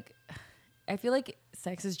very like, I feel like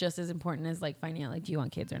sex is just as important as like finding out like, do you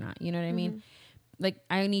want kids or not? You know what I mean? Like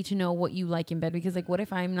I need to know what you like in bed, because like what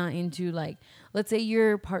if I'm not into like, let's say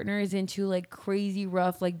your partner is into like crazy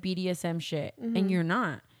rough like BDSM shit and you're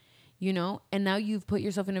not, you know, and now you've put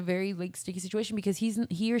yourself in a very like sticky situation because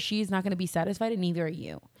he or she is not going to be satisfied and neither are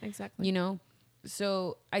you. Exactly. You know?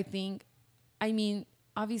 So I think, I mean,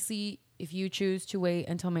 obviously if you choose to wait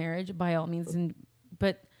until marriage, by all means,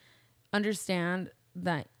 but understand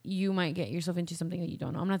that you might get yourself into something that you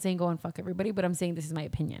don't know. I'm not saying go and fuck everybody, but I'm saying this is my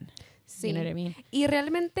opinion. Sí. You know what I mean? Y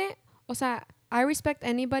realmente, o sea, I respect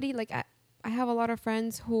anybody. Like I have a lot of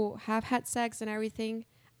friends who have had sex and everything.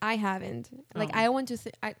 I haven't. Like I want to.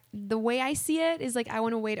 The way I see it is like I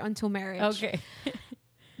want to wait until marriage. Okay.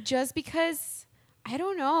 Just because I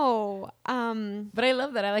don't know. But I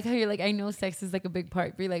love that. I like how you're like, I know sex is like a big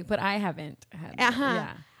part. But you're like, but I haven't had.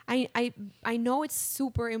 Yeah. I know it's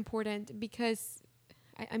super important because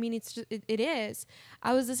I mean it's just, it is.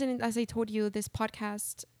 I was listening, as I told you, this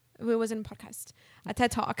podcast. It wasn't a podcast, a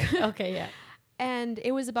TED Talk. Okay, yeah. And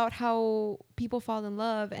it was about how people fall in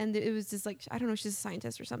love, and it was just like, I don't know, she's a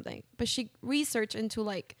scientist or something, but she researched into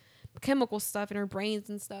like chemical stuff in her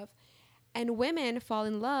brains and stuff. And women fall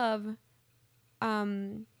in love,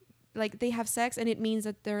 like they have sex and it means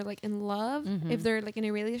that they're like in love if they're like in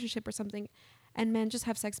a relationship or something. and men just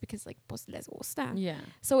have sex because like pues les gusta. Yeah.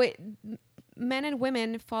 So men and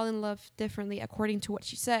women fall in love differently according to what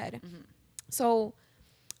she said. So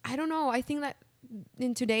I don't know. I think that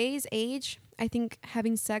in today's age, I think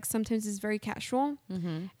having sex sometimes is very casual.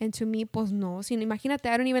 And to me, pues no. Sin imagínate,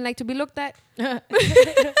 I don't even like to be looked at.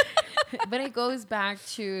 But it goes back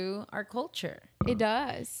to our culture. It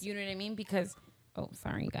does. You know what I mean? Because, oh,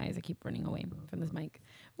 sorry, guys. I keep running away from this mic.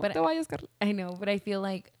 But I know. But I feel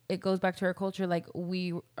like it goes back to our culture. Like,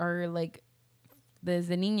 we are, like, desde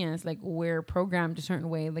niñas, like, we're programmed a certain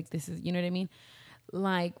way. Like, this is, you know what I mean?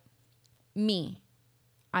 Like, me.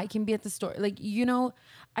 I can be at the store. Like, you know,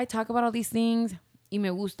 I talk about all these things. Y me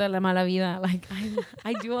gusta la mala vida. Like,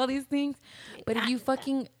 I do all these things. But if you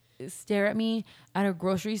fucking stare at me at a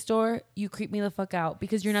grocery store, you creep me the fuck out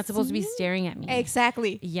because you're not supposed to be staring at me.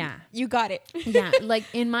 Exactly. Yeah. You got it. Yeah. Like,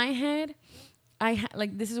 in my head,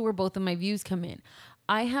 like, this is where both of my views come in.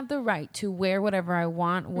 I have the right to wear whatever I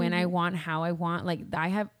want, when I want, how I want. Like, I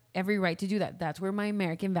have every right to do that. That's where my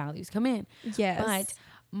American values come in. Yes. But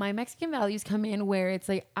my Mexican values come in where it's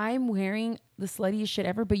like, I'm wearing the sluttiest shit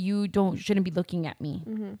ever, but you shouldn't be looking at me.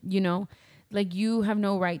 You know, like, you have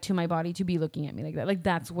no right to my body to be looking at me like that. Like,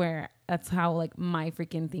 that's how like my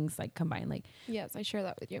freaking things like combine. Like, yes, I share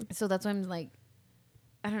that with you. so that's why I'm like,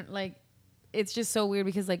 I don't like, it's just so weird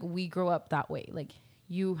because like we grow up that way. Like,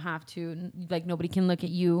 you have to, like, nobody can look at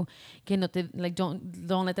you. Like, don't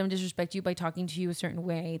let them disrespect you by talking to you a certain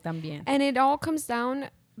way también. And it all comes down,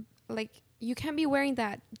 like, you can't be wearing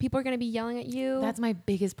that. People are going to be yelling at you. That's my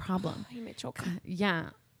biggest problem. Ay, me choca. Yeah.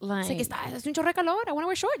 Like, It's like, es un chorro de calor. I want to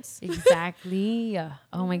wear shorts. Exactly.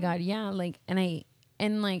 Oh my God. Yeah. Like,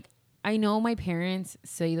 and like, I know my parents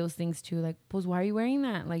say those things too. Like, pues, why are you wearing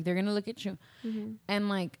that? Like, they're going to look at you. And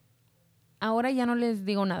like, ahora ya no les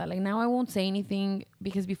digo nada. Like, now I won't say anything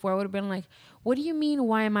because before I would have been like, what do you mean?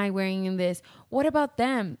 Why am I wearing this? What about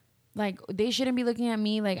them? Like, they shouldn't be looking at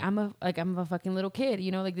me like I'm a fucking little kid, you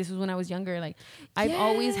know? Like, this was when I was younger. Like, I've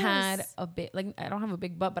always had a bit, like, I don't have a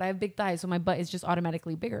big butt, but I have big thighs, so my butt is just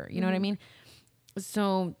automatically bigger. You know what I mean?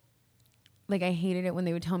 So, like, I hated it when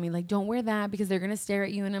they would tell me, like, don't wear that because they're gonna stare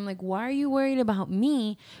at you. And I'm like, why are you worried about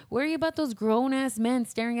me? Worry about those grown ass men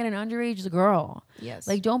staring at an underage girl. Yes.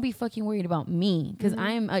 Like, don't be fucking worried about me because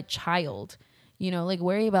I am a child. You know, like,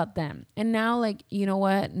 worry about them. And now, like, you know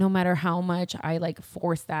what? No matter how much I, like,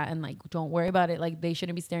 force that and, like, don't worry about it, like, they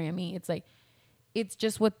shouldn't be staring at me. It's, like, it's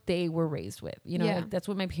just what they were raised with. You know, like, that's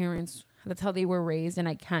what my parents, that's how they were raised. And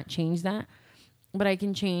I can't change that. But I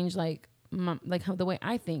can change, like, how the way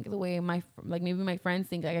I think, the way maybe my friends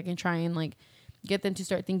think. Like, I can try and, like, get them to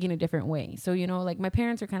start thinking a different way. So, you know, like, my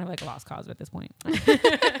parents are kind of, like, a lost cause at this point.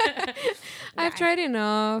 I've tried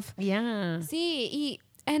enough. Yeah. See,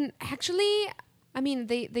 and actually, I mean,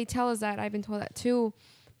 they tell us that. I've been told that too.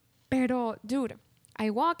 Pero, dude, I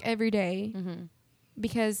walk every day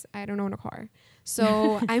because I don't own a car.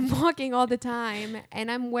 So I'm walking all the time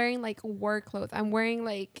and I'm wearing like work clothes. I'm wearing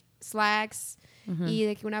like slacks y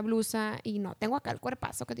de que una blusa y no tengo acá el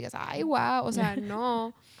cuerpazo que digas, ay, wow. O sea,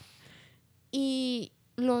 no. Y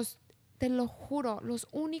te lo juro, los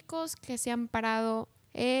únicos que se han parado,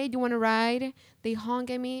 hey, you want to ride? They honk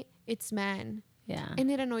at me. It's men. Yeah.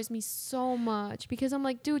 And it annoys me so much because I'm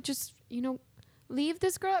like, dude, just, you know, leave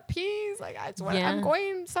this girl at peace. Like, I swear, I'm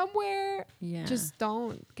going somewhere. Yeah. Just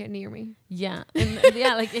don't get near me. Yeah. And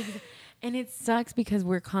yeah, like, and it sucks because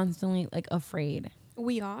we're constantly like afraid.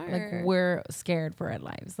 We are. Like, we're scared for our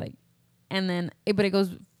lives. Like, and then, but it goes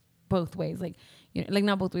both ways. Like, you know, like,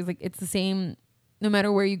 not both ways. Like, it's the same no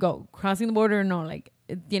matter where you go. Crossing the border or no. Like,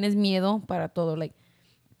 tienes miedo para todo. Like,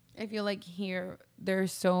 I feel like here,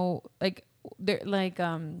 there's so, like, they're like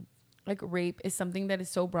rape is something that is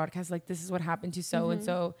so broadcast. Like, this is what happened to so and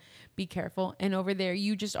so, be careful. And over there,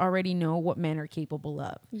 you just already know what men are capable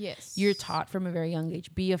of. Yes. You're taught from a very young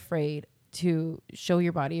age, be afraid to show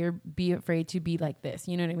your body or be afraid to be like this.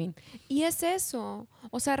 You know what I mean? Y es eso.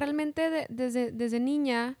 O sea, realmente desde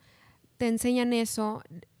niña te enseñan eso.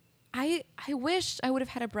 I wish I would have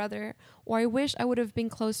had a brother, or I wish I would have been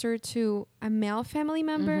closer to a male family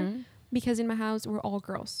member, because in my house we're all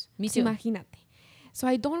girls. Me too. Imagínate. So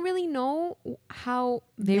I don't really know how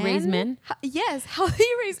they raise men. How they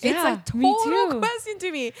raise. Yeah, it's a me total too. question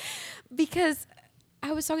to me, because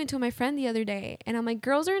I was talking to my friend the other day, and I'm like,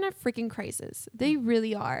 girls are in a freaking crisis. They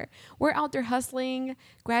really are. We're out there hustling,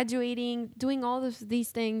 graduating, doing all of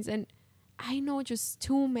these things, and I know just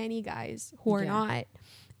too many guys who are not.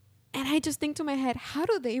 And I just think to my head, how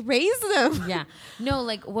do they raise them? Yeah. No,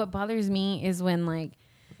 like, what bothers me is when, like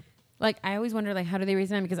I always wonder, like, how do they raise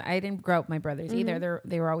them? Because I didn't grow up with my brothers either.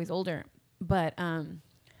 They were always older. But,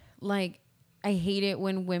 like, I hate it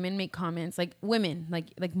when women make comments, like women,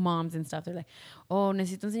 like moms and stuff. They're like, oh,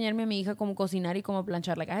 necesito enseñarme a mi hija cómo cocinar y cómo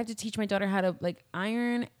planchar. Like, I have to teach my daughter how to like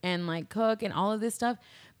iron and like cook and all of this stuff,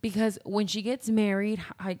 because when she gets married,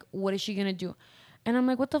 like, what is she gonna do? And I'm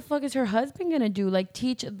like, what the fuck is her husband gonna do? Like,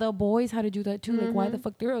 teach the boys how to do that too. Like, why the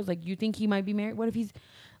fuck girls? Like, you think he might be married? What if he's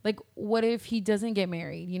like, what if he doesn't get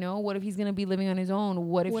married? You know, what if he's gonna be living on his own?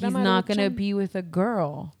 What if he's not gonna be with a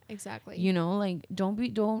girl? Exactly. You know, like,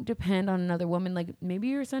 don't depend on another woman. Like, maybe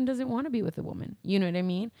your son doesn't want to be with a woman. You know what I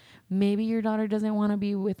mean? Maybe your daughter doesn't want to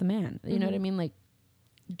be with a man. You know what I mean? Like,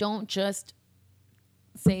 don't just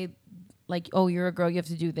say like, oh, you're a girl, you have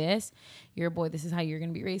to do this. You're a boy, this is how you're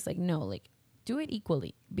gonna be raised. Like, no, like, do it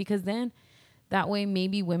equally, because then that way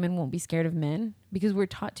maybe women won't be scared of men, because we're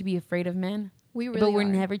taught to be afraid of men. But we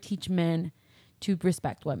never teach men to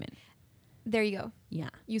respect women. There you go. Yeah.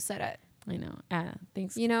 You said it. I know.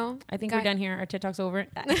 Thanks. You know? I think we're done here. Our TED Talk's over.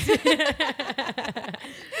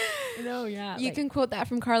 No, yeah. You can quote that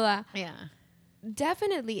from Carla. Yeah.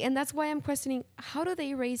 Definitely. And that's why I'm questioning, how do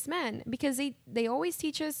they raise men? Because they always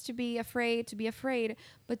teach us to be afraid,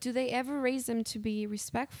 but do they ever raise them to be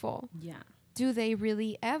respectful? Yeah. Do they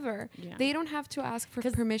really ever? Yeah. They don't have to ask for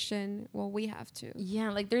permission. Well, we have to.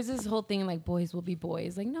 Yeah, like there's this whole thing like boys will be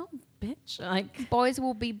boys. Like, no, bitch. Like, boys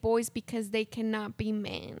will be boys because they cannot be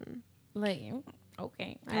men. Like,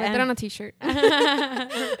 okay. I like that on a t-shirt.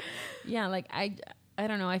 Yeah, like I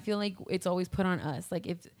don't know. I feel like it's always put on us. Like,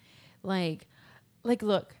 if like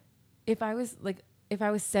look, if I was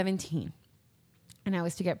 17 and I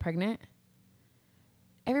was to get pregnant,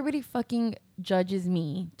 everybody fucking judges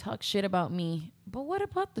me, talks shit about me. But what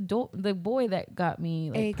about the boy that got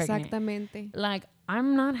me like pregnant? Like,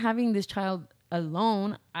 I'm not having this child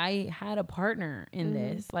alone. I had a partner in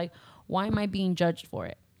this. Like, why am I being judged for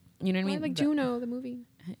it? You know what I mean? Like Juno, the movie.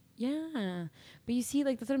 Yeah, but you see,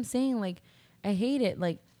 like, that's what I'm saying. Like, I hate it.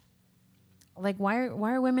 Like why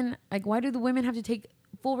are women, like, why do the women have to take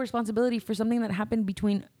full responsibility for something that happened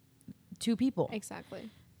between two people?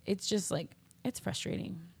 Exactly. It's just like, it's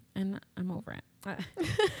frustrating, and I'm over it.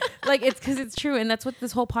 Like, it's because it's true, and that's what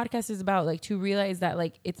this whole podcast is about. Like, to realize that,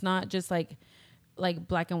 like, it's not just like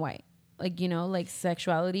black and white. Like, you know, like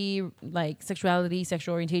sexuality,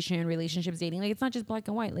 sexual orientation, relationships, dating. Like, it's not just black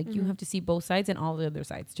and white. Like, you have to see both sides and all the other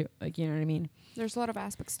sides too. Like, you know what I mean? There's a lot of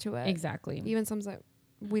aspects to it. Exactly. Even some that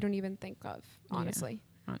we don't even think of, honestly.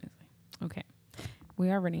 Yeah, honestly. Okay.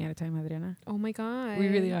 We are running out of time, Adriana. Oh my God. We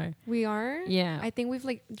really are. We are? Yeah. I think we've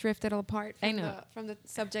like drifted apart from the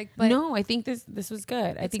subject. But no, I think this was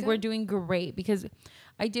good. I think good. We're doing great, because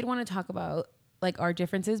I did want to talk about like our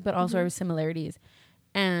differences, but also our similarities.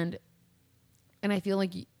 And I feel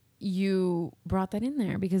like you brought that in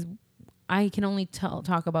there, because I can only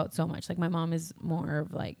talk about so much. Like, my mom is more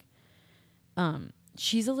of like,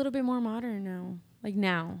 she's a little bit more modern now. Like,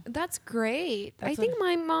 now. That's great. I think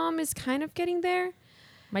my mom is kind of getting there.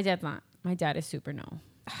 My dad's not. My dad is super no.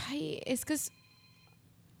 It's because...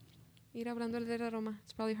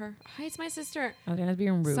 It's probably her. Hi, it's my sister. Adriana's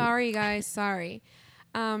being rude. Sorry, guys. Sorry.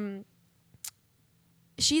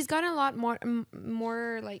 She's gotten a lot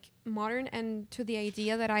more like modern, and to the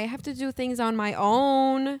idea that I have to do things on my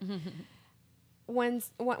own.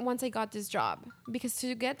 Once I got this job, because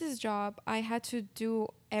to get this job, I had to do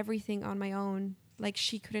everything on my own. Like,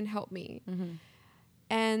 she couldn't help me.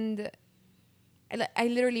 And I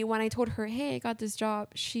literally, when I told her, hey, I got this job,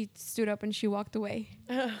 she stood up and she walked away.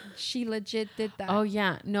 She legit did that. Oh,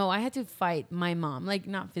 yeah. No, I had to fight my mom. Like,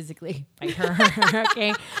 not physically fight her,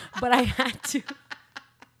 okay? But I had to.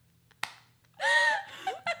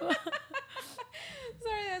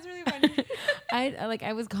 Sorry, that's really funny.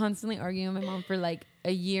 I was constantly arguing with my mom for like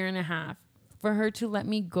a year and a half for her to let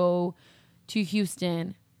me go to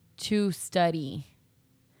Houston to study.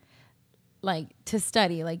 Like, just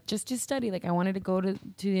to study. Like, I wanted to go to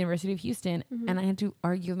the University of Houston, and I had to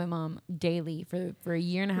argue with my mom daily for a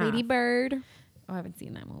year and a half. Lady Bird. Oh, I haven't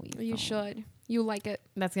seen that movie. You should. You like it.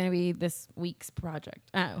 That's going to be this week's project.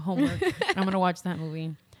 Homework. I'm going to watch that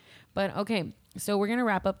movie. But okay, so we're going to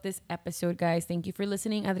wrap up this episode, guys. Thank you for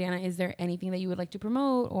listening. Adriana, is there anything that you would like to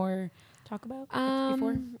promote or talk about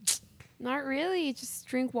before? Not really. Just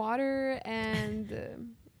drink water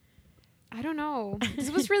and I don't know. This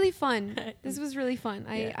was really fun.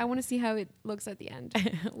 Yeah. I want to see how it looks at the end.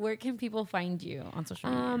 Where can people find you on social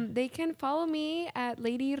media? They can follow me at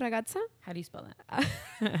Lady Ragazza. How do you spell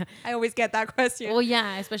that? I always get that question. Well,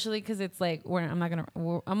 yeah, especially because it's like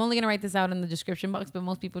I'm only gonna write this out in the description box, but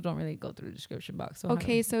most people don't really go through the description box. So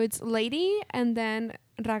okay, so it's Lady and then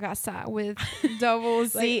Ragazza with double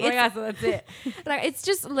C. Like, Ragazza, that's it. It's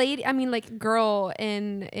just lady. I mean, like girl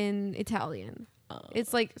in Italian.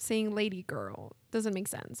 It's like saying lady girl. Doesn't make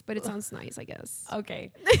sense, but it sounds nice, I guess.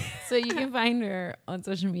 Okay. So you can find her on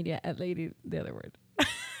social media at Lady, the other word.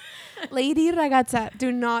 Lady Ragazza.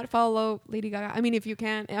 Do not follow Lady Gaga. I mean, if you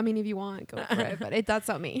can. I mean, if you want, go for it. But that's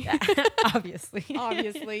not me. Obviously.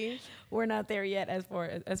 Obviously. We're not there yet as far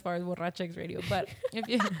as Borracha X Radio. But if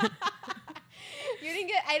you...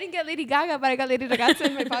 I didn't get Lady Gaga, but I got Lady Ragazza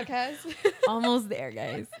in my podcast. Almost there,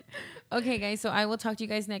 guys. Okay, guys. So I will talk to you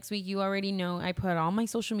guys next week. You already know I put all my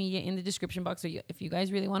social media in the description box. So if you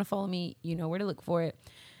guys really want to follow me, you know where to look for it.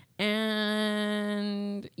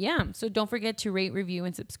 And yeah, so don't forget to rate, review,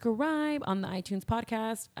 and subscribe on the iTunes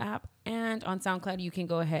podcast app. And on SoundCloud, you can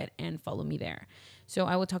go ahead and follow me there. So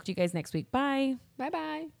I will talk to you guys next week. Bye.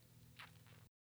 Bye-bye.